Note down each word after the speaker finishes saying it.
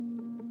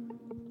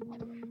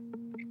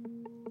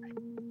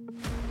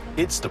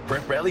It's the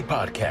Prep Rally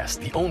Podcast,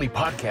 the only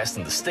podcast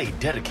in the state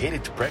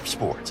dedicated to prep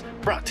sports.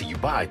 Brought to you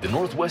by the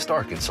Northwest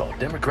Arkansas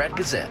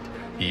Democrat-Gazette.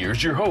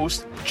 Here's your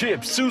host,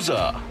 Chip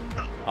Souza.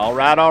 All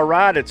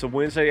right. It's a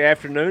Wednesday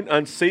afternoon.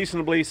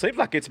 Unseasonably, seems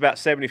like it's about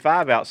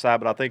 75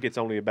 outside, but I think it's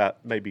only about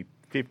maybe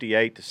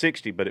 58 to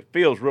 60, but it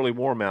feels really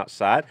warm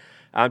outside.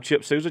 I'm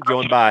Chip Souza,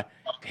 joined by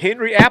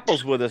Henry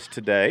Apples with us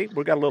today.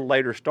 We got a little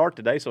later start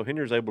today, so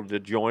Henry's able to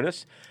join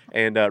us,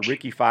 and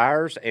Ricky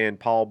Fires and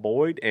Paul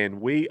Boyd,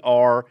 and we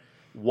are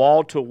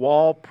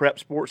wall-to-wall prep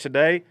sports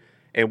today,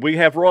 and we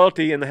have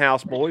royalty in the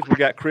house, boys. We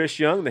got Chris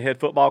Young, the head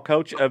football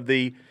coach of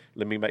the,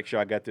 let me make sure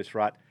I got this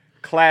right,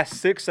 Class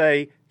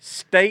 6A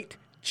state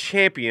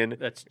champion.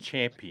 That's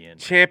champion.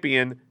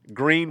 Champion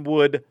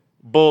Greenwood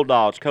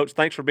Bulldogs. Coach,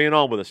 thanks for being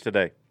on with us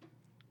today.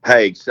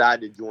 Hey,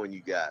 excited to join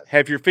you guys.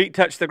 Have your feet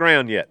touched the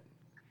ground yet?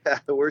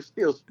 We're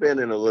still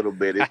spinning a little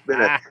bit. It's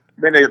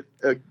been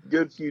a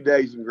good few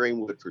days in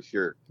Greenwood for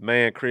sure.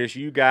 Man, Chris,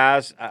 you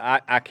guys,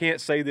 I can't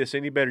say this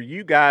any better.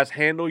 You guys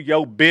handle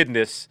your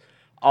business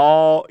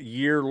all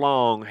year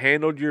long.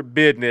 Handled your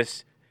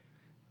business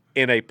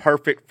in a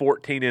perfect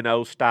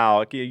 14-0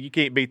 style. You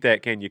can't beat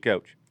that, can you,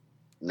 Coach?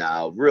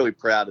 No, really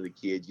proud of the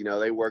kids. You know,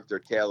 they worked their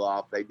tail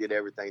off. They did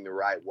everything the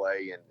right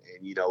way,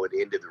 and you know, it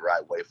ended the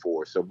right way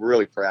for us. So we're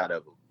really proud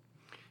of them.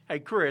 Hey,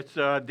 Chris,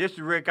 this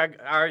is Rick.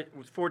 I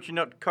was fortunate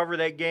enough to cover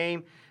that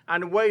game. On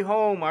the way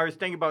home, I was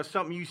thinking about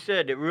something you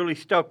said that really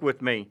stuck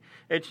with me.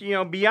 It's,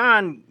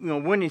 beyond,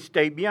 winning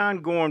state,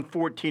 beyond going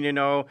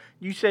 14-0,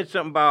 you said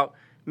something about,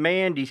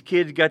 man, these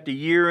kids got the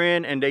year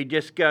in and they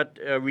just got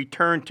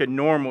returned to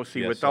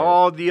normalcy with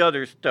all the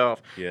other stuff.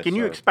 Yes, Can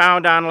you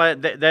expound on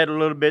that a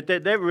little bit?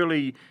 That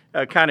really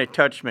kind of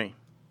touched me.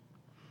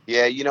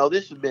 Yeah,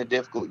 this has been a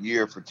difficult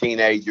year for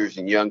teenagers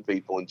and young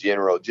people in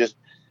general. Just,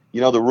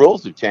 the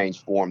rules have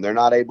changed for them. They're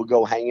not able to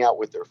go hang out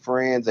with their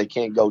friends. They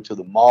can't go to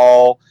the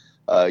mall.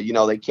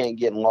 They can't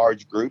get in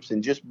large groups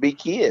and just be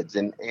kids.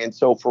 And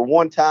so for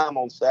one time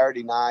on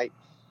Saturday night,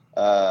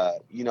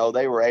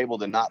 they were able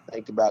to not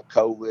think about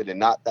COVID and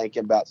not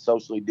thinking about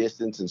socially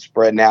distance and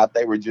spreading out.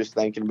 They were just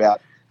thinking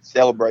about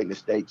celebrating the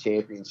state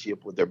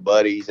championship with their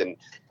buddies and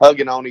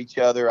hugging on each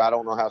other. I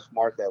don't know how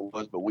smart that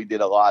was, but we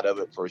did a lot of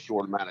it for a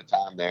short amount of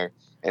time there.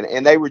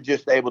 And they were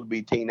just able to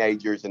be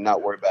teenagers and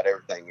not worry about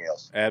everything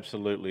else.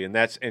 Absolutely. And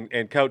that's,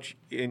 and Coach,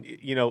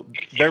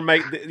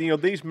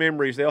 these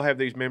memories, they'll have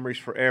these memories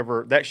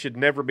forever. That should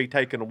never be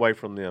taken away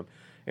from them.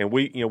 And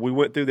we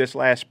went through this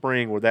last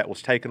spring where that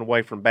was taken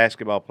away from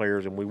basketball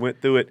players, and we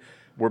went through it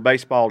where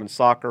baseball and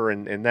soccer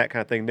and that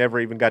kind of thing never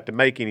even got to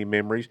make any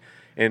memories.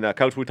 And,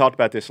 Coach, we talked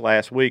about this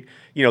last week.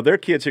 Their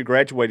kids who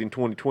graduate in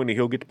 2020,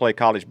 he'll get to play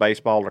college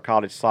baseball or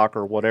college soccer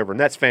or whatever, and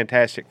that's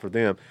fantastic for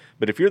them.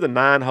 But if you're the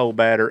 9-hole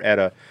batter at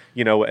at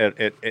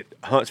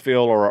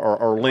Huntsville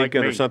or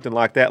Lincoln or something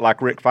like that,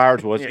 like Rick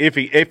Fires was,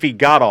 if he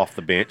got off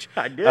the bench,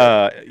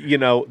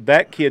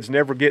 that kid's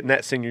never getting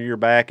that senior year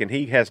back, and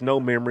he has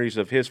no memories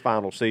of his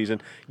final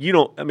season.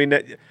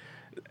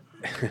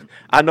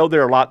 I know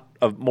there are a lot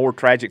of more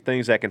tragic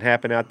things that can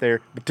happen out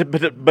there,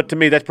 but to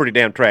me that's pretty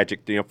damn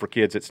tragic. For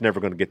kids, it's never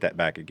going to get that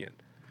back again.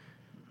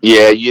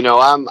 Yeah,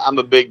 I'm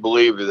a big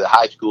believer that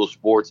high school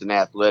sports and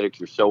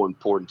athletics are so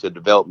important to the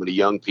development of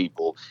young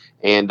people.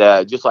 And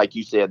just like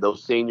you said,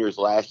 those seniors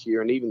last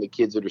year and even the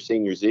kids that are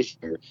seniors this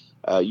year,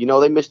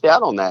 they missed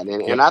out on that.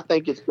 And I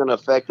think it's going to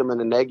affect them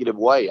in a negative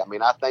way.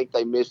 I think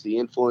they miss the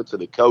influence of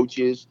the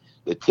coaches,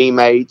 the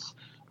teammates,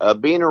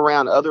 being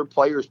around other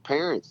players'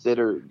 parents that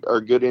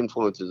are good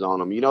influences on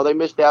them. They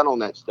missed out on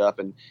that stuff,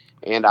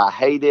 and I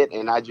hate it,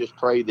 and I just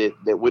pray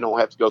that we don't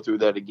have to go through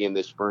that again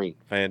this spring.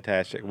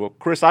 Fantastic. Well,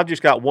 Chris, I've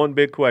just got one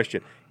big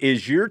question.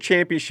 Is your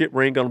championship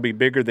ring going to be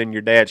bigger than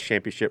your dad's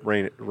championship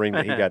ring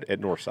that he got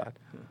at Northside?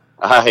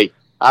 Hey,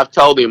 I've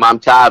told him I'm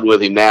tied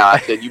with him now. I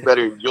said, you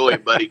better enjoy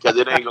it, buddy, because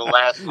it ain't going to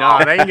last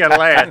long. No, it ain't going to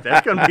last.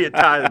 That's going to be a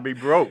tie that'll be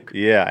broke.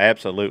 Yeah,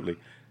 absolutely.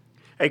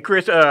 Hey,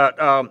 Chris,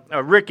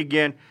 Rick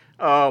again.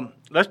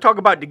 Let's talk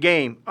about the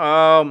game.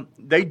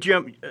 They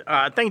jumped.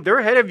 I think they're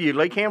ahead of you.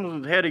 Lake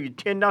Hamilton's ahead of you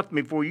 10-0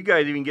 before you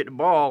guys even get the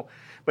ball.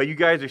 But you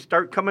guys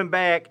start coming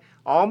back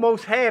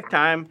almost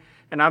halftime.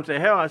 And I'm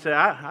saying,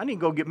 I need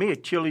to go get me a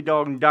chili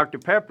dog and Dr.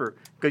 Pepper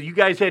because you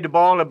guys had the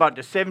ball at about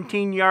the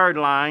 17-yard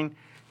line.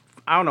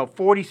 I don't know,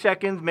 40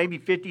 seconds, maybe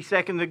 50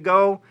 seconds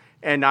ago.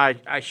 And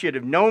I should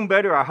have known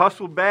better. I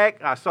hustled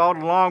back. I saw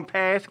the long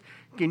pass.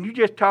 Can you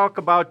just talk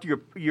about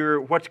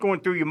your what's going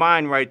through your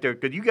mind right there?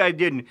 Because you guys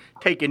didn't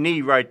take a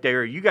knee right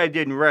there. You guys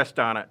didn't rest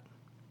on it.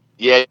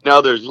 Yeah,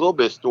 there's a little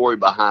bit of story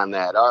behind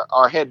that.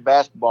 Our head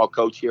basketball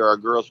coach here, our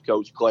girls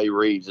coach, Clay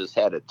Reeves, has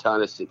had a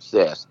ton of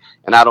success.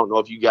 And I don't know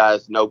if you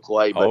guys know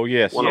Clay, but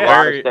won a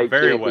lot of state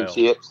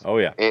championships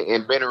well.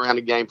 and been around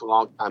the game for a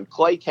long time.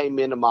 Clay came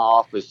into my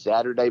office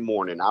Saturday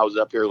morning. I was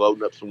up here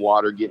loading up some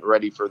water, getting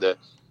ready for the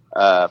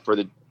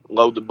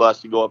load the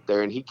bus to go up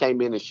there, and he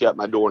came in and shut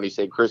my door, and he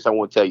said, Chris, I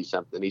want to tell you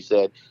something. He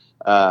said,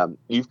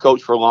 you've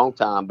coached for a long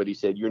time, but he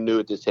said, you're new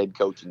at this head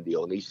coaching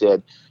deal. And he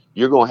said,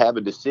 you're going to have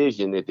a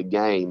decision at the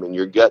game, and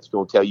your gut's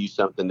going to tell you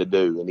something to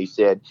do. And he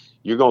said,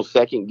 you're going to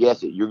second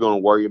guess it. You're going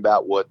to worry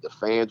about what the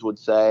fans would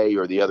say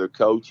or the other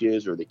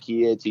coaches or the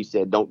kids. He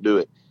said, don't do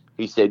it.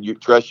 He said, you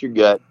trust your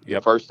gut. Yep.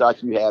 The first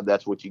thought you have,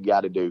 that's what you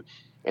got to do.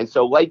 And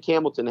so Lake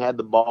Hamilton had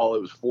the ball.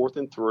 It was 4th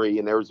and 3,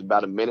 and there was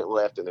about a minute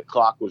left, and the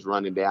clock was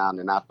running down.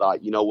 And I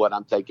thought, you know what,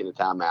 I'm taking a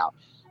timeout.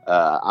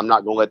 I'm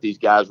not going to let these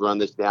guys run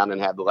this down and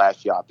have the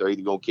last shot. They're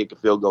either going to kick a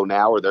field goal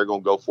now or they're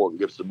going to go for it and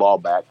give us the ball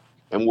back,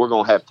 and we're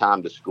going to have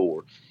time to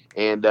score.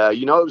 And,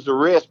 it was a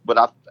risk,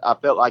 but I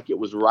felt like it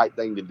was the right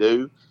thing to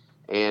do.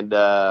 And,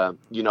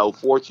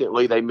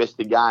 fortunately, they missed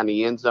the guy in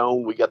the end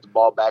zone. We got the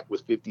ball back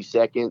with 50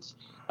 seconds.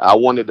 I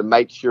wanted to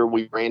make sure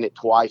we ran it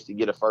twice to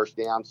get a first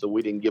down so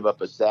we didn't give up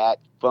a sack,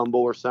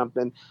 fumble, or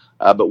something.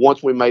 But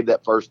once we made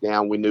that first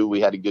down, we knew we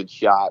had a good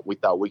shot. We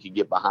thought we could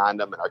get behind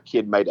them, and our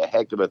kid made a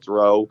heck of a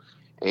throw,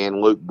 and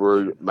Luke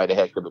Brew made a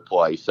heck of a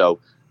play. So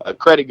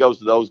credit goes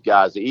to those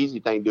guys. The easy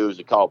thing to do is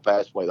to call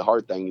pass play. The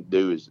hard thing to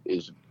do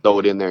is throw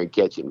it in there and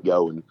catch it and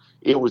go. And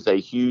it was a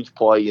huge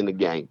play in the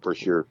game for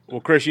sure.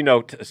 Well, Chris,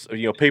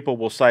 people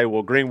will say,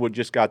 well, Greenwood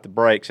just got the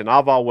breaks, and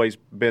I've always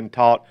been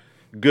taught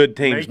good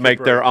teams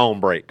make their own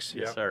breaks.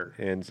 Yes, sir.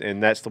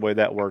 And that's the way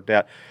that worked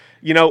out.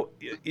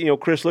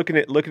 Chris, looking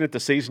at the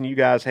season you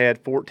guys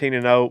had,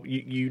 14-0,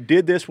 you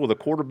did this with a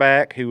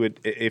quarterback who would,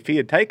 if he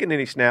had taken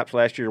any snaps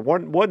last year,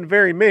 wasn't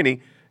very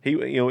many. He,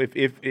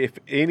 if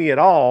any at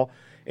all,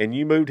 and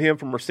you moved him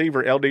from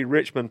receiver, LD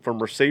Richmond,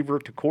 from receiver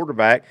to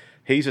quarterback.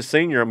 He's a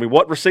senior. I mean,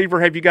 what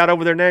receiver have you got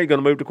over there now? You're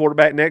going to move to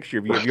quarterback next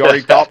year. Have you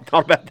already thought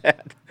about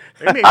that?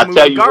 They may move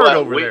a guard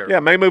over there. Yeah,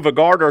 may move a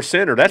guard or a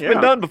center. That's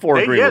been done before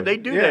at Greenwood. Yeah, they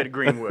do that at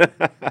Greenwood.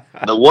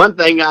 The one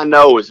thing I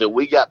know is that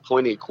we got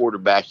plenty of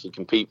quarterbacks to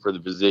compete for the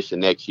position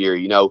next year.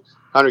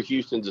 Hunter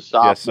Houston's a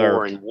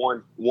sophomore and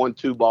won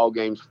 2 ball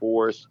games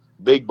for us,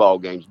 big ball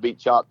games. Beat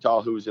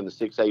Choctaw, who was in the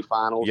 6A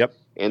finals. Yep.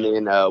 And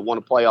then won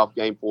a playoff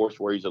game for us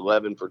where he's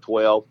 11 for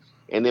 12.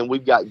 And then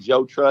we've got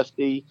Joe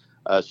Trusty,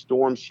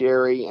 Storm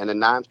Sherry, and a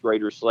 9th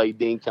grader, Slade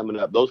Dean, coming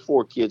up. Those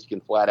 4 kids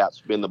can flat out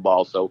spin the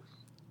ball. So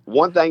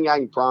one thing I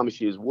can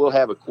promise you is we'll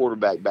have a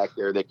quarterback back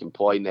there that can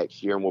play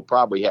next year, and we'll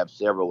probably have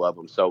several of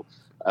them. So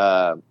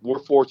we're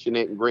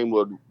fortunate in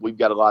Greenwood. We've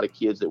got a lot of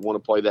kids that want to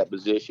play that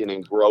position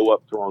and grow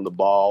up throwing the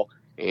ball,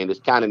 and it's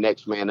kind of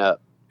next man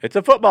up. It's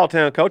a football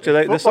town, Coach.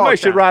 Somebody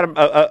should write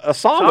a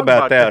song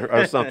about that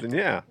or something.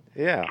 Yeah.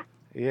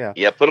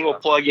 Yeah, put a little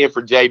plug in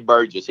for Jay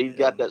Burgess. He's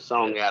got that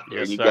song out there,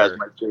 yes, and you sir. guys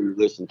make sure you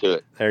listen to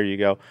it. There you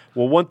go.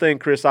 Well, one thing,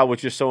 Chris, I was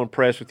just so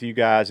impressed with you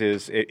guys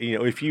is,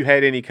 if you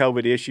had any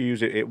COVID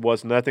issues, it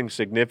was nothing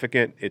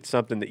significant. It's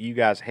something that you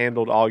guys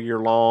handled all year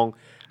long.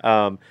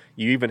 You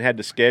even had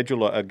to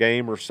schedule a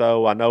game or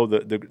so. I know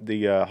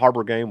the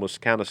Harbor game was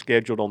kind of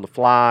scheduled on the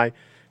fly,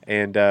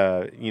 and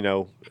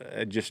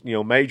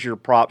major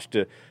props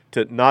to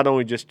not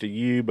only just to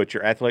you, but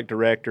your athletic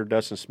director,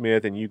 Dustin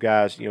Smith, and you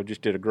guys,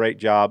 just did a great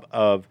job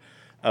of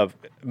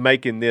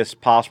making this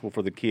possible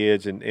for the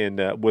kids,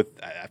 and with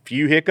a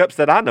few hiccups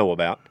that I know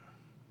about.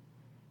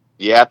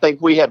 Yeah, I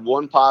think we had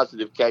one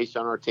positive case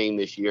on our team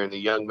this year, and the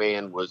young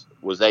man was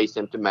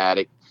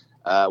asymptomatic.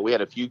 We had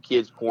a few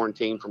kids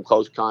quarantined from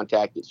close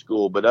contact at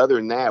school, but other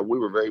than that, we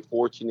were very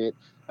fortunate.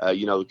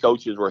 The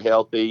coaches were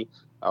healthy,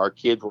 our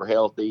kids were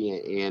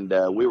healthy, and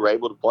we were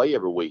able to play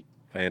every week.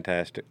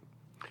 Fantastic.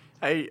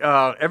 Hey,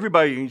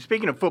 everybody,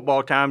 speaking of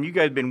football time, you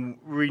guys have been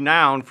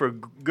renowned for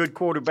good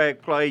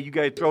quarterback play. You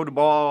guys throw the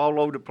ball all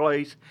over the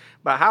place.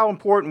 But how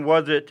important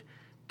was it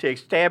to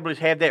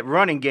have that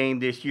running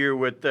game this year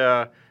with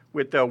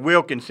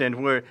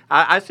Wilkinson, where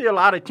I see a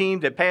lot of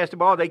teams that pass the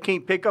ball, they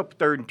can't pick up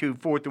 3rd and 2,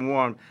 4th and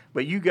 1,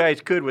 but you guys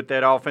could with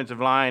that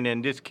offensive line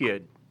and this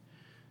kid.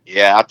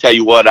 Yeah, I'll tell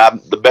you what,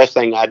 the best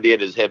thing I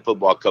did as head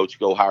football coach,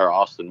 go hire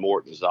Austin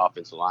Morton as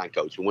offensive line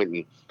coach. I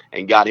went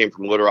and got him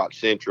from Little Rock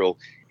Central,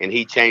 and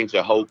he changed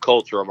the whole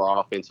culture of our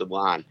offensive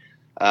line.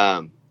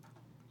 I'll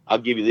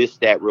give you this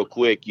stat real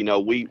quick.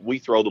 We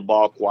throw the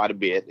ball quite a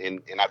bit,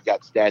 and I've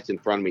got stats in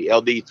front of me.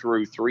 LD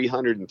threw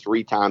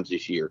 303 times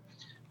this year.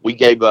 We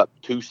gave up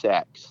 2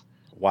 sacks.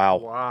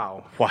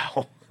 Wow.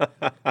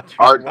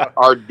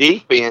 Our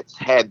defense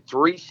had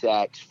 3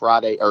 sacks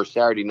Friday or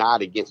Saturday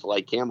night against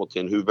Lake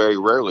Hamilton, who very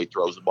rarely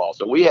throws the ball.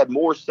 So we had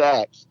more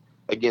sacks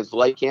against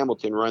Lake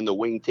Hamilton run the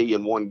wing T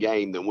in one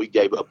game than we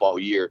gave up all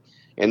year.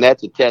 And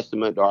that's a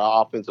testament to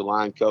our offensive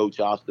line coach,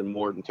 Austin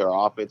Morton, to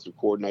our offensive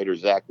coordinator,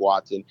 Zach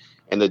Watson,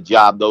 and the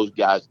job those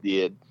guys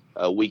did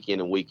week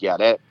in and week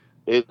out.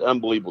 It's an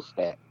unbelievable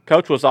stat.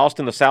 Coach, was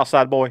Austin a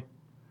Southside boy?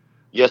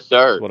 Yes,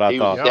 sir. What I he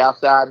thought. was a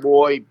Southside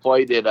boy,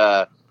 played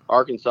at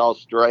Arkansas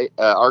State,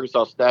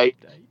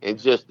 and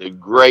just a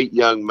great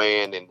young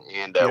man. And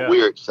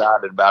we're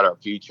excited about our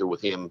future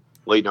with him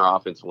leading our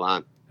offensive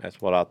line.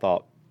 That's what I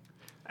thought.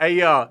 Hey,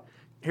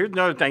 here's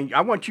another thing. I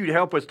want you to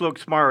help us look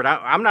smart.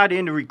 I'm not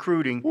into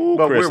recruiting. Ooh,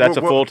 but Chris, that's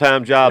a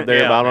full-time job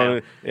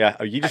there.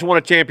 You just want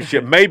a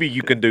championship. Maybe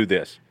you can do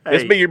this.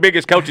 This be your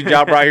biggest coaching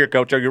job right here,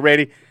 Coach. Are you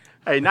ready?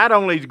 Hey, not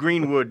only is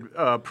Greenwood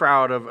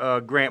proud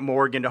of Grant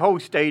Morgan, the whole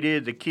state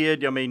is. The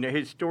kid, I mean,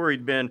 his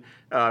story's been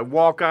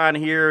walk on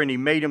here, and he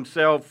made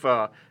himself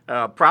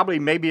probably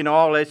maybe an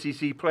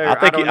all-SEC player.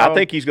 I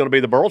think he's going to be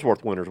the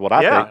Burlsworth winner is what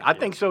I think. Yeah, I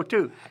think so,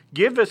 too.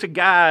 Give us a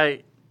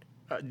guy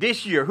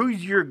this year.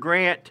 Who's your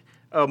Grant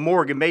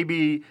Morgan?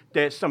 Maybe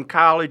that some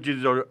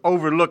colleges are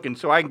overlooking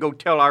so I can go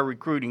tell our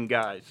recruiting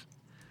guys.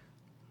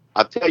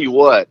 I'll tell you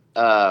what,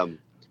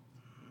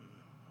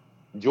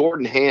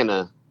 Jordan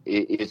Hanna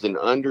is an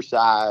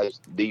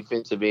undersized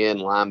defensive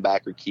end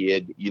linebacker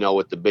kid,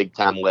 at the big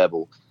time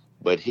level,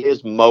 but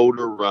his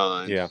motor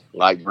runs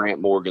like Grant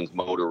Morgan's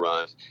motor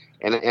runs.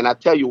 And I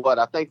tell you what,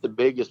 I think the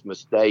biggest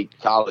mistake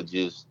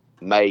colleges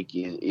make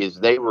is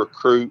they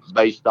recruit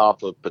based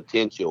off of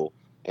potential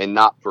and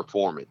not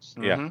performance.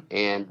 Yeah.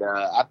 And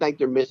I think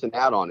they're missing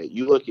out on it.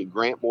 You look at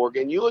Grant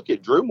Morgan, you look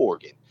at Drew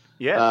Morgan.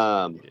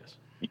 Yes.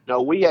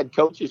 We had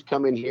coaches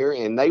come in here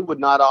and they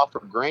would not offer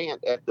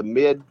Grant at the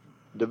mid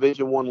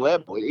Division I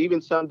level, even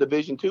some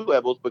Division II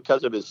levels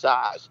because of his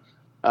size.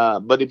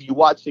 But if you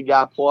watch the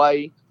guy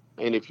play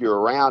and if you're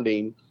around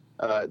him,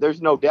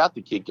 there's no doubt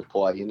the kid can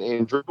play.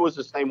 And Drew was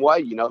the same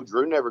way.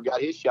 Drew never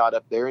got his shot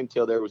up there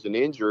until there was an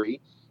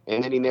injury,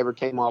 and then he never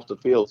came off the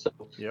field. So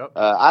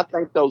I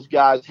think those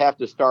guys have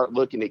to start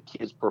looking at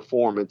kids'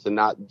 performance and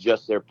not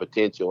just their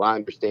potential. I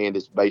understand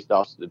it's based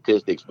off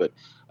statistics, but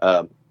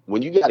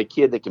when you got a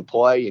kid that can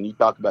play, and you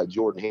talk about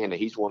Jordan Hanna,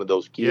 he's one of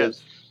those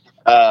kids.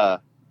 Yes.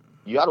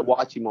 You got to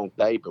watch him on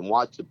tape and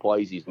watch the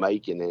plays he's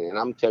making. And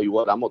I'm going to tell you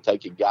what, I'm going to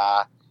take a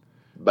guy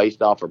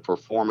based off of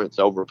performance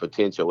over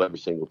potential every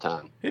single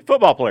time. He's a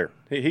football player.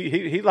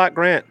 He like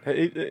Grant.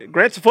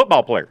 Grant's a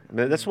football player.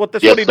 That's what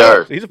he sir.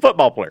 does. He's a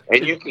football player.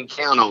 And you can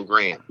count on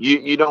Grant.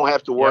 You don't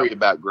have to worry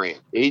about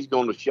Grant. He's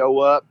going to show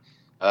up.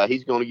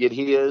 He's going to get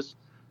his,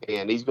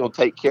 and he's going to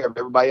take care of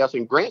everybody else.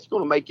 And Grant's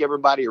going to make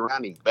everybody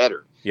around him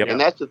better. Yep. And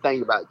that's the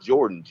thing about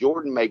Jordan.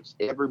 Jordan makes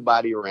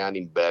everybody around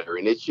him better.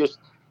 And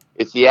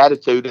it's the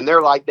attitude, and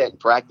they're like that in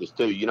practice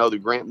too. The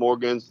Grant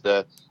Morgans,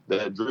 the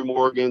Drew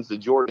Morgans, the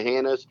Jordan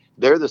Hannas,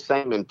 they're the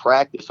same in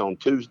practice on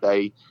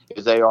Tuesday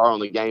as they are on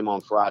the game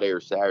on Friday or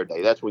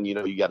Saturday. That's when you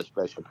got a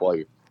special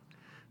player.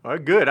 Well,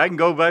 good. I can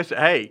go by and say,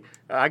 hey,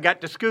 I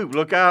got the scoop.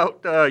 Look out.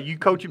 You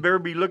coach, you better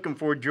be looking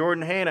for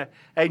Jordan Hanna.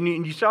 And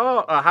you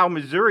saw how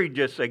Missouri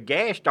just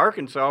gashed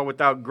Arkansas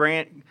without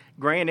Grant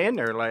in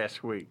there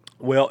last week.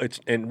 Well,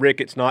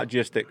 Rick, it's not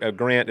just that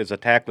Grant is a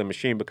tackling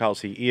machine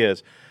because he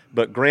is,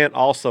 but Grant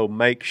also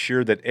makes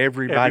sure that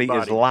everybody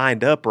is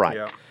lined up right.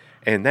 Yeah.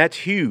 And that's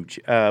huge.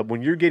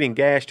 When you're getting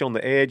gashed on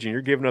the edge and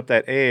you're giving up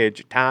that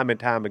edge time and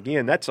time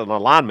again, that's an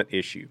alignment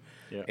issue.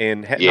 Yeah.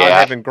 And not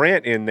having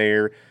Grant in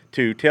there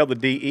to tell the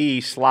DE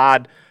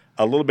slide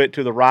a little bit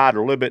to the right or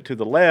a little bit to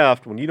the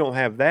left, when you don't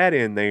have that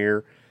in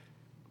there,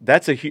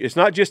 it's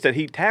not just that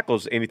he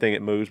tackles anything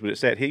that moves, but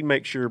it's that he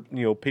makes sure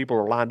people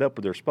are lined up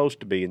where they're supposed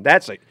to be, and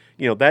that's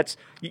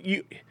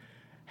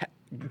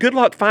good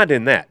luck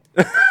finding that.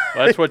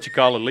 Well, that's what you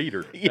call a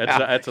leader.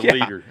 That's a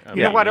leader.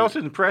 You know what else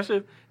is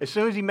impressive? As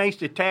soon as he makes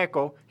the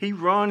tackle, he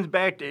runs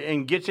back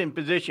and gets in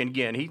position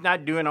again. He's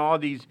not doing all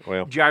these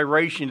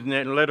gyrations and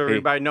then let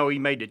everybody know he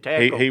made the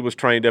tackle. He was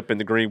trained up in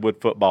the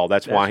Greenwood football.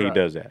 That's why he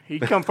does that. He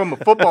come from a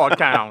football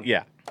town.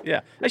 Yeah.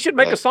 They should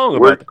make a song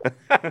about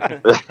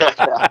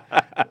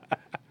that.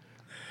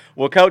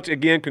 Well, Coach,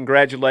 again,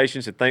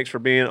 congratulations and thanks for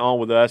being on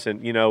with us.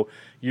 And,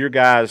 your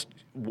guys,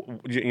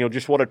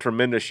 just what a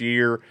tremendous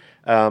year.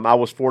 I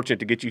was fortunate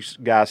to get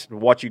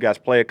watch you guys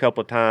play a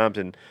couple of times.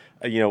 And,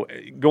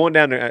 going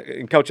down there,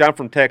 and Coach, I'm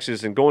from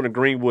Texas, and going to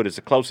Greenwood is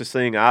the closest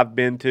thing I've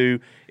been to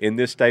in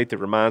this state that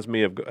reminds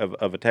me of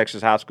a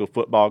Texas high school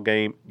football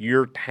game.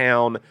 Your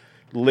town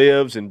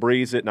lives and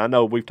breathes it. And I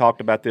know we've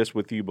talked about this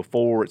with you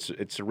before.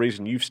 It's the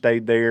reason you've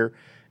stayed there.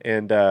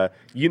 And a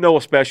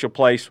special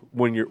place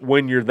when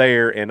you're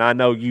there, and I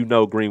know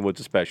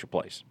Greenwood's a special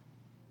place.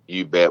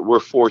 You bet.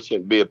 We're fortunate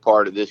to be a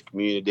part of this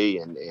community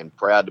and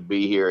proud to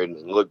be here and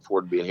look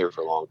forward to being here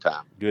for a long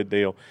time. Good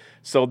deal.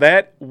 So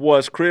that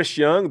was Chris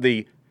Young,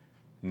 the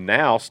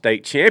now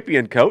state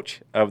champion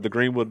coach of the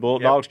Greenwood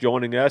Bulldogs,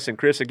 joining us. And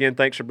Chris, again,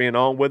 thanks for being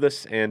on with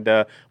us, and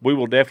we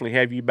will definitely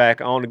have you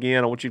back on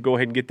again. I want you to go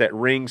ahead and get that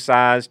ring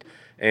sized.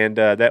 And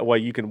that way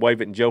you can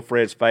wave it in Joe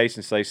Fred's face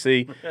and say,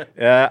 see,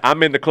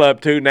 I'm in the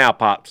club too now,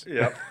 Pops.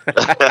 Yep.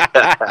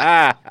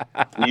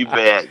 You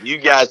bet. You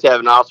guys have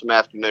an awesome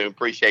afternoon.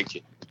 Appreciate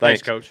you.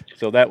 Thanks, Coach.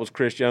 So that was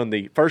Chris Young,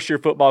 the first-year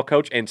football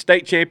coach and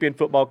state champion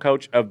football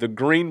coach of the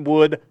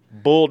Greenwood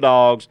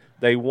Bulldogs.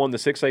 They won the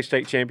 6A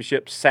state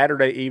championship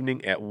Saturday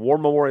evening at War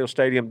Memorial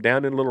Stadium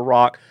down in Little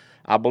Rock.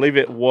 I believe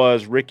it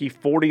was, Ricky,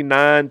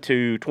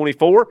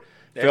 49-24.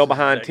 Fell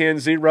behind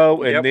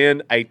 10-0, and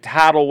then a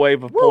tidal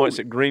wave of points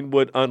that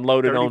Greenwood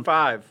unloaded on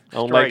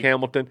Lake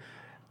Hamilton.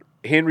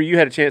 Henry, you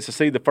had a chance to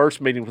see the first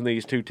meeting from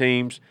these two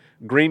teams.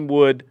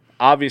 Greenwood,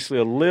 obviously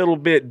a little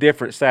bit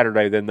different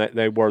Saturday than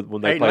they were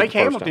when they played Lake the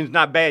first Hamilton's time.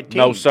 not a bad team.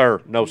 No,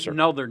 sir.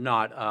 No, they're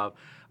not.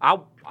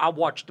 I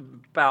watched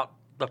about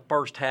the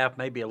first half,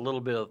 maybe a little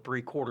bit of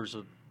 3/4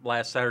 of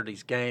last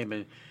Saturday's game,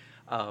 and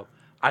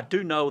I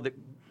do know that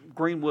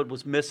Greenwood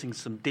was missing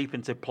some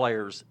defensive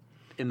players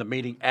in the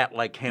meeting at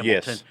Lake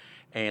Hamilton. Yes.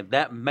 And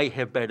that may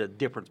have made a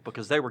difference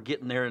because they were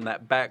getting there in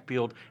that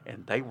backfield,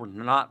 and they were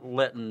not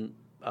letting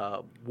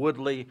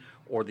Woodley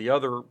or the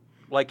other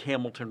Lake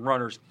Hamilton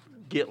runners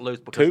get loose.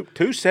 Because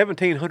Two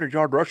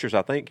 1,700-yard rushers,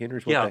 I think,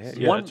 Henry's what they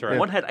had. One, that's right.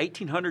 one had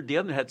 1,800, the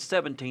other had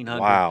 1,700.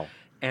 Wow.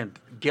 And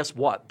guess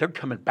what? They're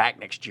coming back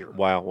next year.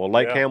 Wow. Well,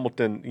 Lake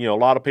Hamilton, a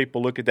lot of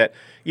people look at that.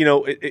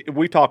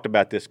 We talked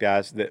about this,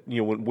 guys, that,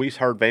 when we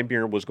heard Van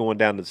Buren was going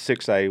down to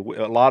 6A,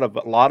 a lot of,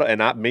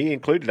 and me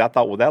included, I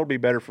thought, well, that'll be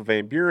better for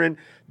Van Buren.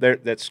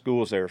 That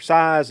school's their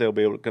size. They'll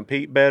be able to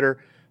compete better.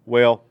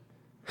 Well,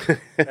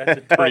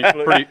 That's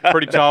a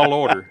pretty tall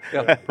order.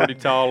 Pretty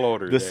tall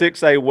order. the there.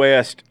 6A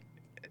West,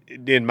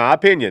 in my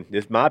opinion,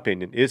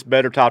 it's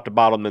better top to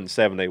bottom than the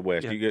 7A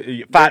West. Yeah.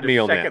 You fight me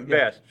on that. Second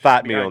best.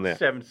 Fight me on that.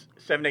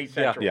 7-8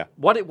 Central. Yeah.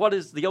 What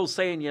is the old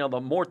saying?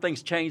 The more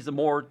things change, the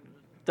more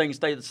things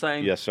stay the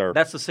same. Yes, sir.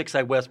 That's the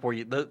 6A West for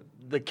you.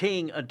 The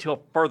king,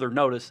 until further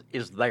notice,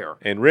 is there.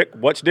 And Rick,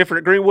 what's different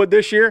at Greenwood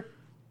this year?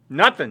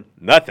 Nothing.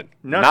 Nothing.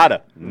 Nothing.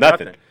 Nada.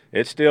 Nothing. Nothing.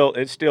 It's still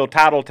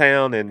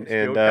Titletown, and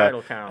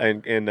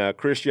Titletown. and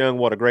Chris Young,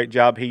 what a great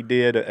job he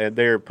did, and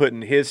they're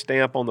putting his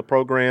stamp on the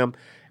program,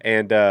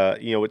 and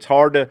it's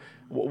hard to.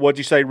 What'd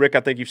you say, Rick? I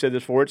think you said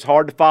this before. It's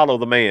hard to follow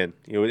the man.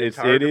 It's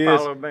hard to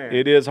follow the man.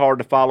 It is hard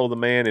to follow the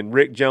man, and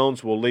Rick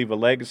Jones will leave a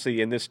legacy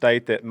in this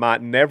state that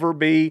might never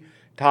be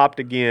topped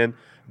again.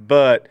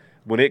 But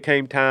when it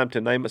came time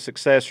to name a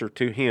successor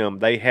to him,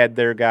 they had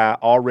their guy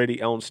already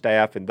on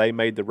staff, and they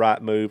made the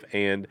right move,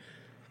 and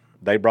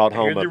they brought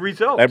home the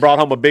results. They brought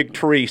home a big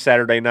tree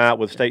Saturday night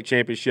with state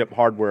championship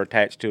hardware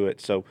attached to it.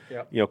 So,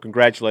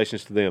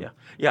 congratulations to them.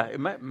 Yeah,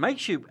 it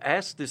makes you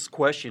ask this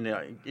question.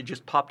 It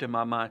just popped in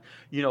my mind.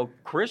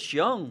 Chris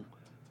Young,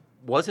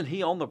 wasn't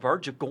he on the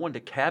verge of going to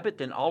Cabot?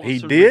 Then all of a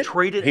sudden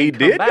retreated He and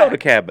come did back. go to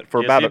Cabot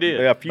for Yes, about he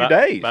did. a few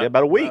days,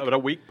 about a week. About a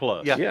week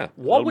plus. Yeah.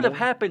 What would have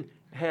happened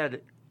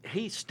had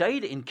he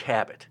stayed in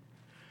Cabot?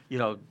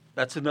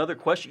 That's another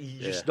question. You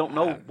just don't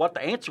know what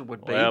the answer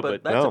would be, Well,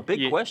 but but that's a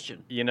big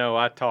question.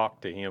 I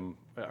talked to him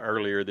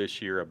earlier this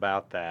year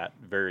about that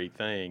very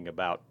thing,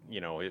 about,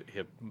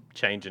 him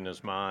changing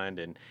his mind.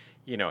 And,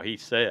 he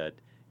said,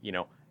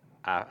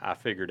 I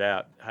figured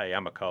out, hey,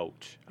 I'm a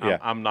coach. Yeah.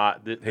 I'm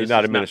not. He's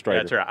not administrator.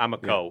 That's right. I'm a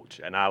coach,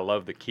 and I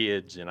love the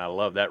kids, and I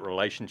love that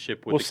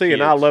relationship with the see, kids.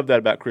 and I love that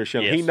about Chris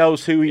Young. He Yes.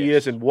 knows who he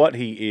Yes. is and what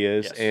he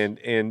is, Yes.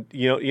 and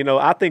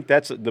I think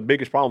that's the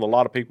biggest problem with a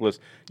lot of people is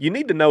you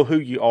need to know who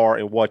you are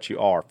and what you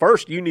are.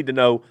 First, you need to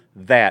know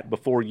that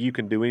before you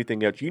can do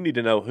anything else. You need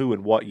to know who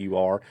and what you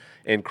are.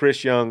 And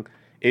Chris Young,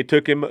 it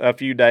took him a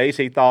few days.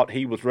 He thought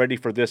he was ready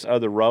for this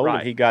other role, Right.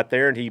 and he got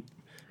there, and he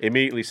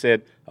immediately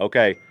said,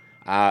 "Okay,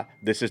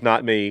 this is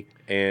not me."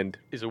 And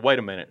He said, wait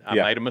a minute, I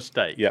made a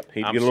mistake. Yep.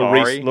 He'd I'm get a little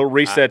sorry. little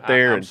reset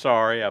there. I'm and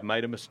sorry, I've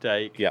made a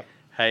mistake. Yep.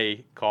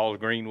 Hey, calls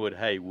Greenwood,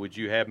 hey, would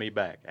you have me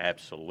back?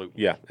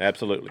 Absolutely. Yeah,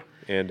 absolutely.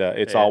 And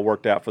it's all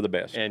worked out for the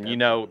best. And,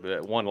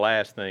 one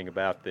last thing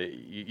about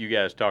you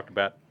guys talked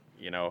about,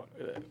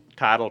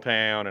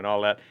 Titletown and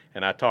all that,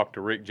 and I talked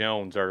to Rick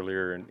Jones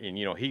earlier, and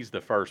he's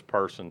the first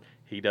person.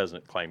 He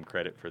doesn't claim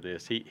credit for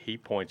this. He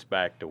points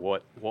back to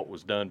what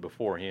was done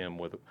before him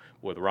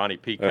with Ronnie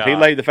Peacock. He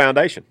laid the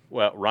foundation.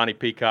 Well, Ronnie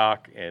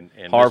Peacock and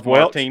Harv Miss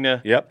Welch.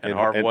 Martina, Yep. and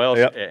Harv Welch,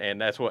 yep. and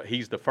that's what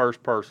he's the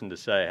first person to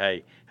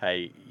say,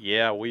 hey,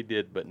 yeah, we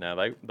did, but now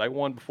they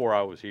won before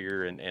I was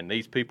here, and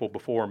these people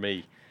before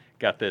me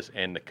got this,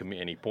 and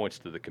he points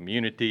to the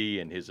community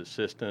and his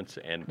assistants.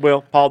 And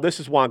well, Paul, this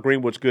is why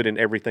Greenwood's good in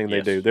everything they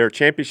Yes. do. They're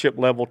championship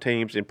level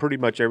teams in pretty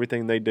much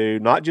everything they do,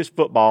 not just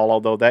football,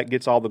 although that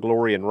gets all the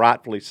glory and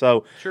rightfully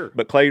so. Sure.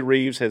 But Clay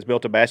Reeves has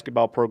built a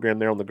basketball program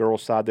there on the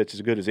girls' side that's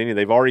as good as any.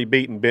 They've already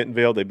beaten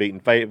Bentonville. They've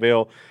beaten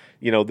Fayetteville.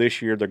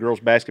 This year the girls'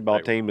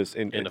 basketball team is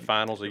in the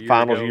finals a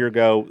year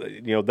ago.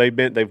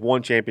 They've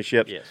won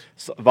championships.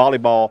 Yes.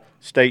 Volleyball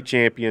state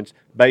champions,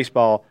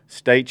 baseball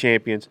state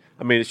champions.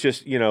 I mean, it's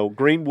just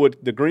Greenwood,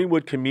 the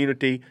Greenwood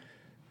community.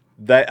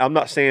 That I'm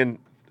not saying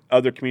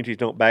other communities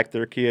don't back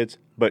their kids,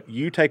 but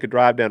you take a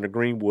drive down to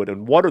Greenwood,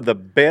 and what are the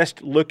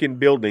best looking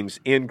buildings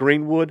in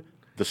Greenwood?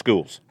 The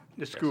schools.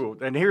 The school.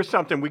 And here's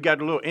something we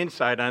got a little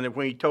insight on it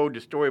when he told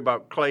the story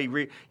about Clay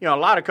Reed. A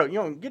lot of coaches,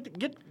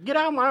 get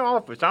out of my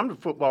office. I'm the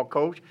football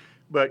coach.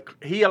 But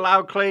he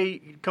allowed Clay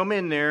to come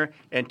in there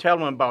and tell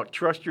him about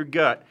trust your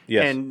gut.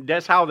 Yes. And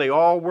that's how they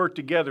all work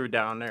together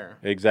down there.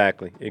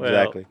 Exactly.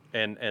 Well,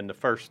 and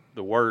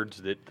the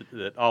words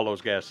that all those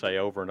guys say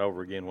over and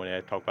over again when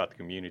they talk about the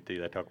community,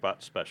 they talk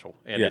about special,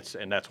 and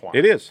that's why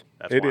It is.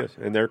 That's It why. is,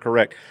 and they're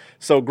correct.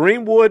 So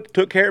Greenwood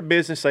took care of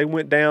business. They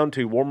went down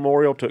to War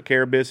Memorial, took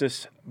care of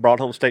business,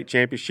 brought home state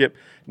championship.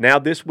 Now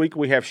this week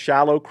we have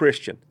Shiloh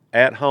Christian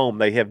at home.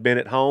 They have been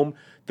at home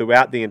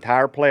throughout the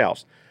entire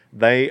playoffs.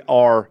 They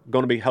are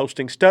going to be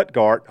hosting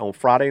Stuttgart on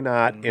Friday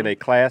night in a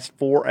Class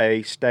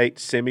 4A state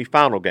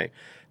semifinal game.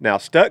 Now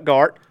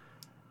Stuttgart,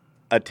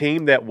 a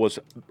team that was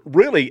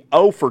really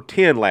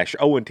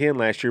 0-10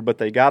 last year, but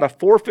they got a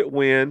forfeit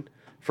win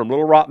from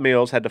Little Rock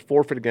Mills, had to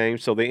forfeit a game,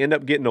 so they end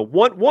up getting a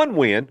one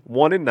win,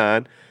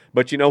 1-9.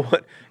 But you know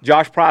what?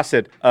 Josh Price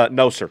said,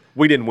 no, sir,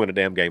 we didn't win a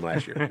damn game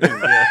last year.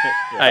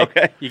 Hey,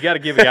 Okay. you got to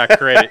give a guy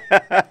credit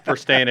for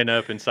standing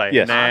up and saying,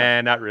 Yes.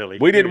 nah, not really.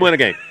 We didn't win a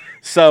game.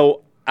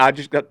 So I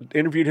just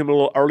interviewed him a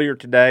little earlier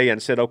today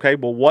and said, okay,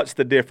 well, what's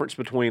the difference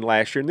between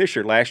last year and this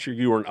year? Last year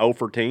you were an 0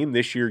 for team.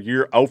 This year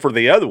you're 0 for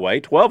the other way,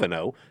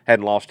 12-0,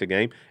 hadn't lost a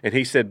game. And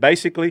he said,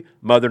 basically,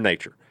 Mother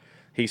Nature.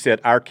 He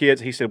said, our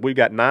kids, he said, we've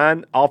got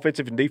 9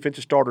 offensive and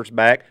defensive starters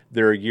back.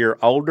 They're a year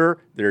older.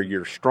 They're a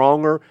year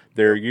stronger.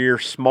 They're a year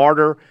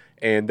smarter.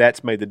 And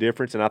that's made the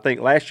difference. And I think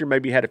last year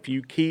maybe had a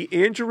few key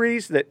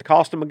injuries that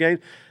cost them a game.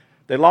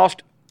 They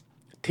lost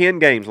 10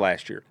 games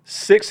last year.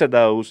 6 of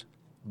those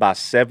by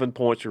 7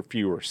 points or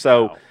fewer.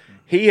 So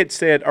he had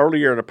said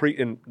earlier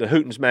in the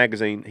Hootens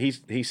magazine,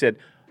 he said,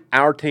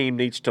 our team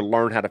needs to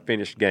learn how to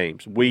finish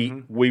games.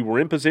 We were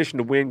in position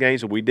to win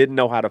games, and we didn't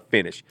know how to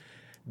finish.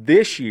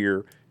 This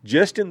year,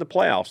 just in the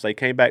playoffs, they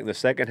came back in the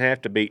second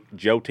half to beat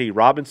Joe T.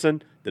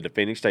 Robinson, the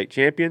defending state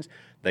champions.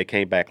 They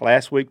came back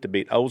last week to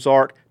beat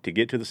Ozark to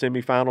get to the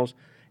semifinals.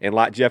 And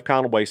like Jeff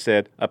Conaway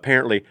said,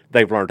 apparently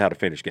they've learned how to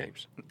finish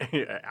games.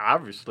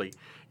 Obviously.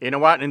 You know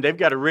what? And they've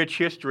got a rich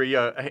history.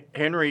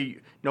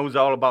 Henry knows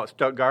all about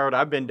Stuttgart.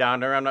 I've been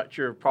down there. I'm not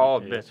sure if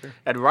Paul's been.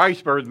 At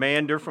Riceburg,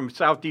 man, they're from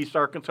southeast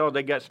Arkansas.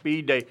 They got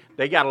speed.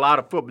 They got a lot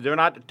of football. They're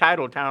not the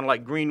title town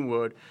like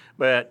Greenwood.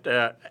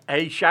 But,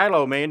 hey,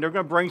 Shiloh, man, they're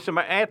going to bring some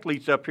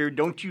athletes up here.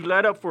 Don't you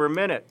let up for a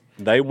minute.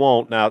 They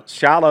won't. Now,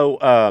 Shiloh,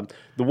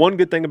 the one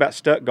good thing about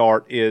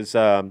Stuttgart is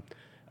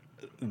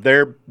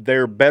their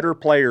better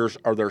players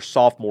are their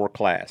sophomore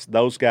class.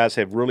 Those guys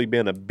have really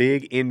been a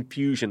big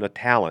infusion of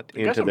talent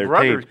into their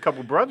team. A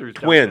couple brothers.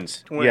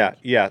 Twins.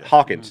 Yeah,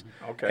 Hawkins.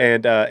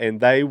 Okay. And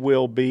they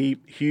will be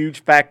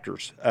huge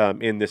factors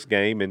in this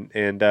game.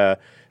 And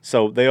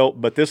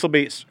but this will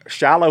be –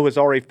 Shiloh has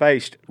already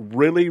faced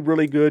really,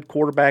 really good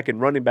quarterback and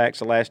running backs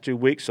the last 2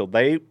 weeks. So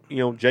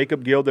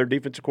Jacob Gill, their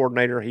defensive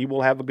coordinator, he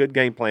will have a good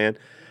game plan.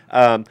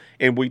 I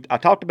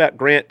talked about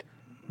Grant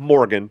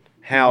Morgan,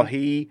 how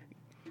he –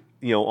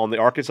 on the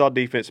Arkansas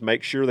defense,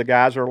 make sure the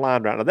guys are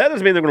aligned right. Now, that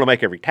doesn't mean they're going to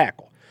make every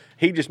tackle.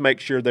 He just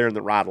makes sure they're in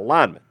the right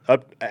alignment.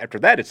 After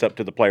that, it's up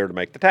to the player to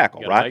make the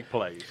tackle, right? Make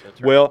plays.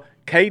 That's right. Well,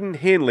 Caden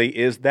Henley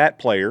is that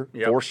player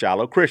for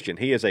Shiloh Christian.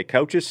 He is a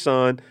coach's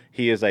son.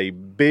 He is a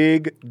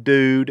big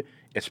dude,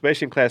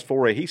 especially in Class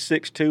 4A. He's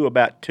 6'2",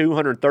 about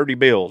 230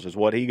 bills is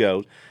what he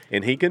goes,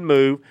 and he can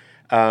move.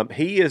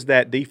 He is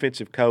that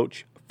defensive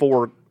coach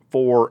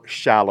for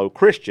Shiloh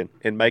Christian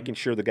and making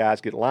sure the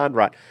guys get lined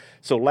right.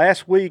 So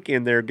last week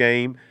in their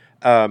game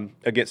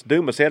against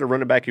Dumas, they had a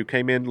running back who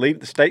came in,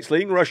 the state's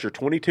leading rusher,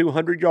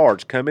 2,200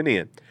 yards coming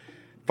in.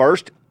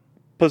 First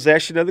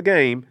possession of the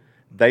game,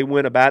 they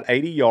went about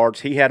 80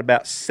 yards. He had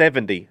about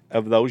 70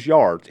 of those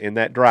yards in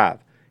that drive.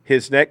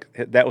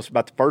 That was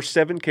about the first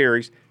 7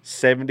 carries,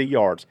 70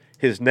 yards.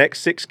 His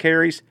next 6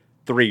 carries,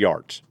 3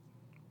 yards.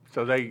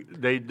 So they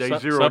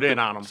zeroed in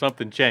on him.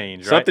 Something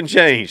changed, right? Something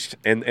changed,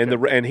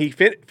 and he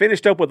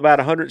finished up with about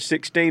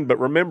 116. But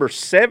remember,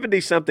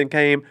 70-something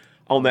came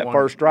on that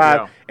first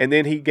drive, and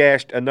then he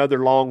gashed another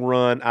long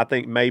run, I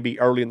think maybe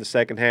early in the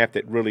second half,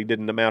 that really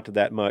didn't amount to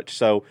that much.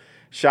 So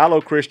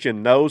Shiloh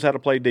Christian knows how to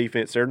play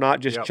defense. They're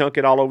not just chunk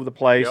it all over the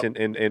place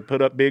and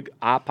put up big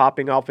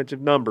eye-popping offensive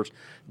numbers.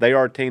 They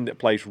are a team that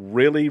plays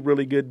really,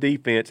 really good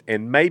defense,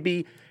 and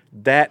maybe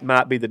that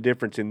might be the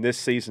difference in this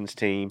season's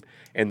team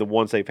and the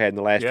ones they've had in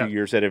the last few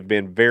years that have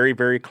been very,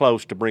 very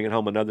close to bringing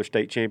home another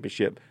state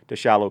championship to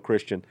Shiloh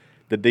Christian.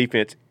 The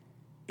defense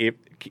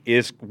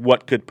is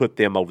what could put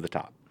them over the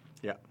top.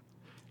 Yeah.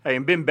 Hey,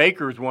 and Ben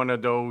Baker's one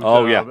of those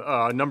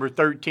number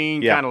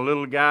 13 kind of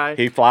little guy.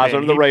 He flies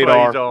under the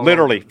radar,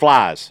 literally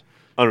flies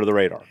under the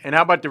radar. And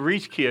how about the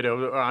Reese kid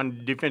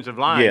on defensive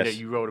line that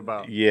you wrote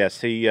about?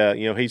 Yes, he's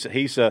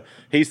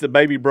the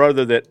baby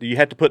brother that you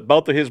had to put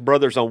both of his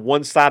brothers on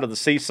one side of the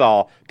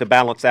seesaw to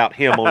balance out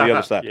him on the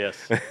other side. Yes.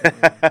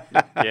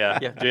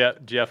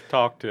 Jeff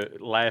talked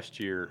last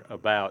year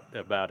about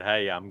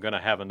hey, I'm going to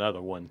have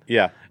another one.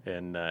 Yeah.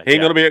 And he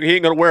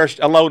ain't gonna wear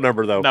a low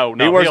number though. No,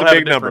 he wears he'll a have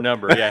big a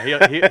number. Yeah,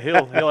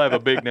 he'll have a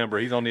big number.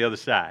 He's on the other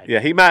side. Yeah,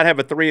 he might have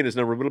a 3 in his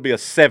number, but it'll be a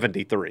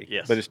 73.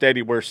 Yes. But instead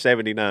he wears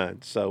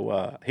 79.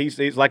 So he's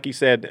like he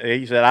said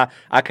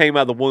I came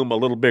out of the womb a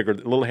little bigger, a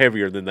little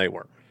heavier than they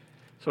were.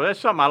 So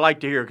that's something I like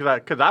to hear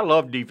because I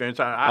love defense.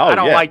 I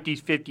don't like these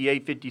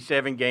 58,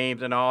 57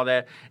 games and all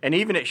that. And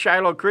even at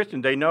Shiloh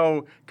Christian, they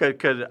know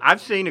because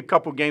I've seen a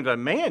couple games like,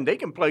 man, they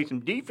can play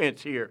some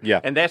defense here. Yeah.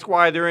 And that's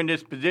why they're in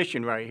this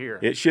position right here.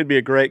 It should be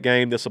a great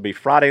game. This will be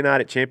Friday night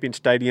at Champion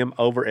Stadium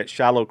over at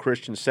Shiloh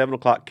Christian, 7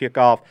 o'clock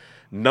kickoff.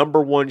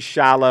 Number 1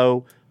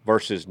 Shiloh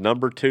versus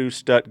number 2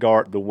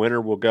 Stuttgart. The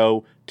winner will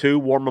go to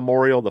War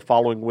Memorial the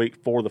following week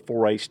for the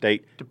 4A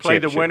state to play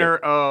the championship winner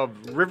game. of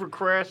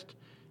Rivercrest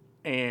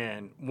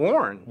and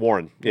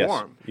Warren. Yes.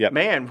 Warren. Yep.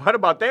 Man, what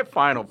about that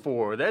Final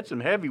Four? That's some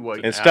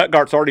heavyweight. And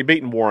Stuttgart's already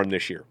beaten Warren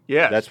this year.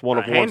 Yeah, that's one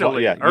of Warren's.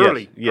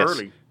 early. Yes.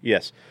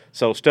 Yes.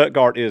 So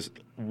Stuttgart is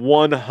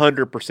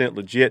 100%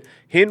 legit.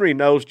 Henry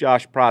knows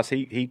Josh Price.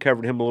 He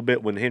covered him a little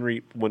bit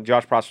when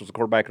Josh Price was the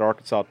quarterback at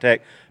Arkansas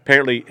Tech.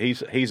 Apparently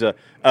he's a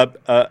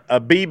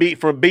BB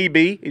from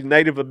BB. He's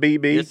native of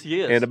BB. Yes,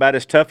 he is. And about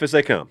as tough as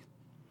they come.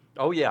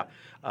 Oh yeah,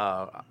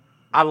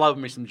 I love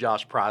me some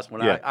Josh Price.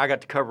 When I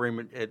got to cover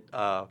him at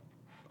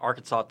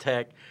Arkansas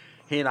Tech,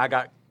 he and I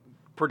got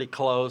pretty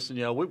close,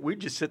 and we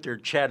just sit there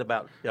and chat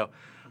about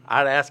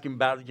I'd ask him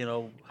about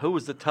who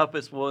was the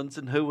toughest ones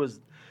and who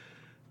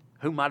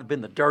might have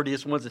been the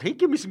dirtiest ones, and he'd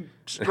give me some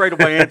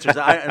straightaway answers,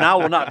 and I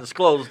will not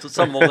disclose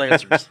some of those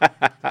answers.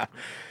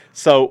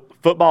 So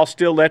football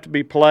still left to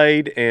be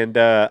played, and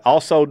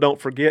also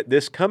don't forget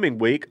this coming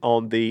week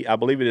on I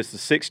believe it is the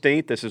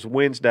 16th, this is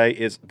Wednesday,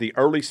 is the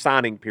early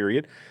signing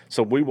period.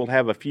 So we will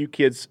have a few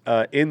kids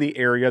in the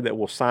area that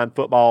will sign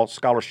football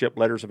scholarship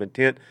letters of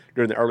intent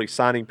during the early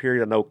signing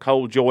period. I know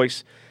Cole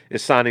Joyce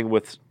is signing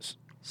with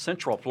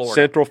Central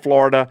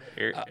Florida.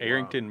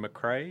 Arrington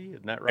McCray,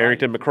 isn't that right?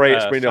 Arrington McCray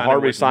at Springdale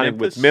Harbor signing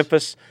with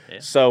Memphis. Yeah.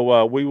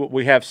 So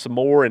we have some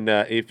more, and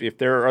if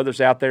there are others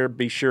out there,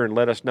 be sure and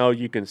let us know.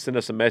 You can send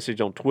us a message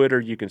on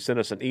Twitter. You can send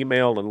us an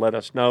email and let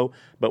us know.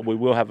 But we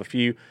will have a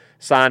few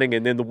signing,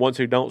 and then the ones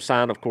who don't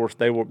sign, of course,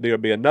 there will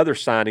be another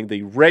signing,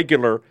 the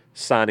regular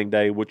signing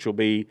day, which will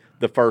be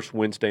the first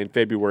Wednesday in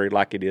February,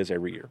 like it is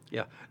every year.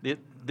 Yeah,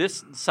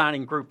 this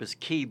signing group is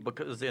key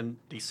because in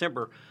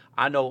December,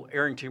 I know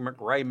Arrington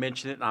McRae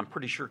mentioned it, and I'm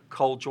pretty sure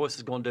Cole Joyce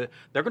is going to.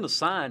 They're going to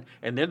sign,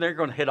 and then they're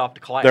going to head off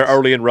to class. They're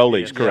early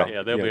enrollees, correct?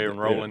 Yeah, they'll be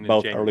enrolling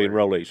both in January.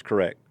 early enrollees,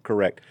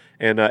 correct.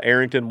 And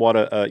Arrington, what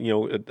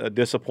a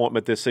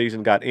disappointment this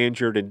season. Got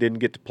injured and didn't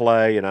get to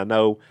play, and I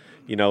know.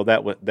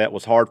 That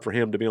was hard for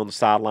him to be on the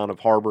sideline of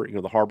Harbor,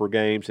 the Harbor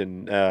games,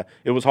 and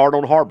it was hard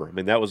on Harbor. I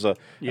mean, that was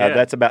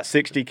that's about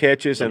 60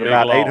 catches and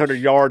about 800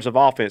 yards of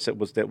offense that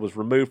was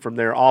removed from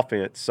their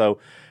offense. So,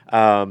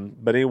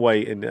 but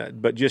anyway,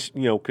 but just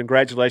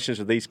congratulations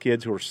to these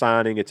kids who are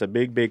signing. It's a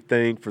big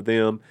thing for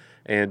them,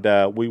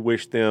 and we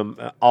wish them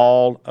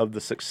all of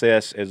the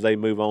success as they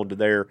move on to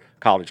their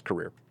college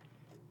career.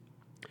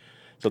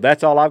 So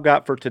that's all I've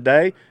got for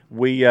today.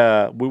 We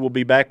will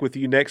be back with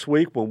you next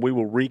week when we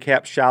will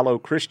recap Shiloh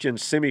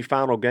Christian's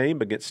semifinal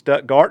game against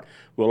Stuttgart.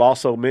 We'll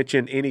also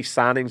mention any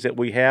signings that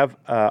we have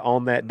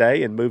on that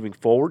day and moving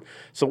forward.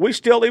 So we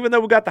still, even though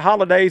we got the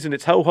holidays and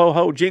it's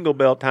ho jingle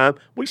bell time,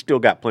 we still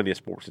got plenty of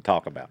sports to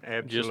talk about.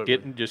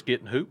 Absolutely. Just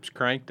getting hoops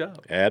cranked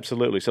up.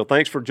 Absolutely. So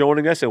thanks for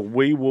joining us, and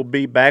we will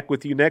be back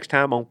with you next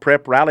time on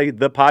Prep Rally,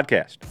 the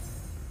podcast.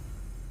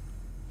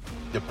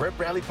 The Prep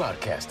Rally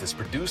Podcast is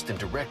produced and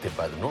directed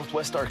by the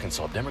Northwest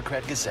Arkansas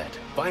Democrat-Gazette.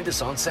 Find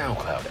us on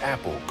SoundCloud,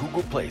 Apple,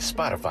 Google Play,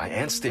 Spotify,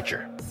 and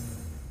Stitcher.